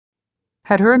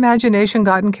Had her imagination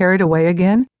gotten carried away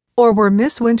again? Or were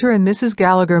Miss Winter and Mrs.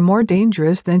 Gallagher more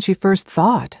dangerous than she first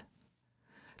thought?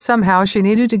 Somehow she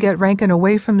needed to get Rankin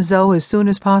away from Zoe as soon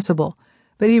as possible,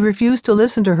 but he refused to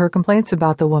listen to her complaints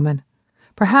about the woman.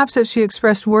 Perhaps if she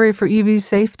expressed worry for Evie's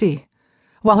safety.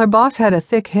 While her boss had a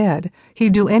thick head,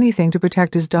 he'd do anything to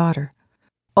protect his daughter.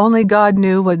 Only God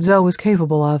knew what Zoe was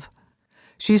capable of.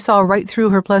 She saw right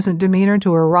through her pleasant demeanor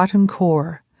to her rotten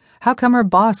core. How come her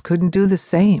boss couldn't do the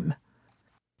same?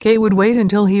 Kate would wait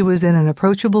until he was in an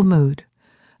approachable mood.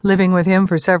 Living with him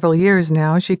for several years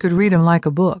now, she could read him like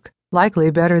a book,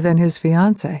 likely better than his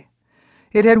fiancé.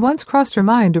 It had once crossed her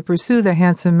mind to pursue the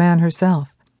handsome man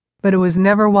herself, but it was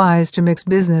never wise to mix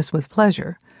business with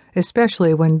pleasure,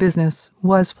 especially when business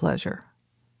was pleasure.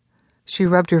 She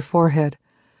rubbed her forehead.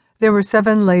 There were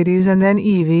 7 ladies and then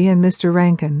Evie and Mr.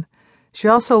 Rankin. She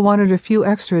also wanted a few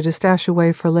extra to stash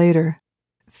away for later.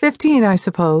 15, I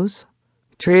suppose.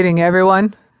 Treating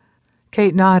everyone?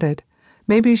 Kate nodded.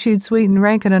 Maybe she'd sweeten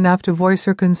Rankin enough to voice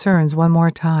her concerns one more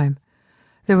time.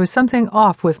 There was something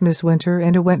off with Miss Winter,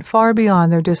 and it went far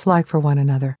beyond their dislike for one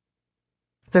another.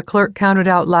 The clerk counted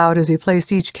out loud as he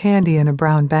placed each candy in a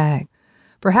brown bag.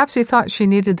 Perhaps he thought she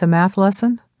needed the math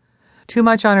lesson? Too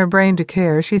much on her brain to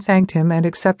care, she thanked him and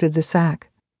accepted the sack.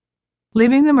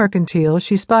 Leaving the mercantile,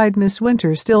 she spied Miss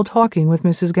Winter still talking with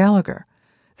Mrs. Gallagher.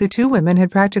 The 2 women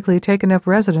had practically taken up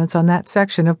residence on that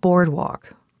section of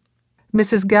boardwalk.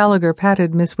 Mrs. Gallagher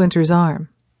patted Miss Winter's arm.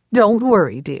 "Don't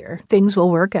worry, dear. Things will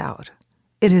work out.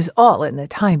 It is all in the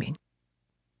timing.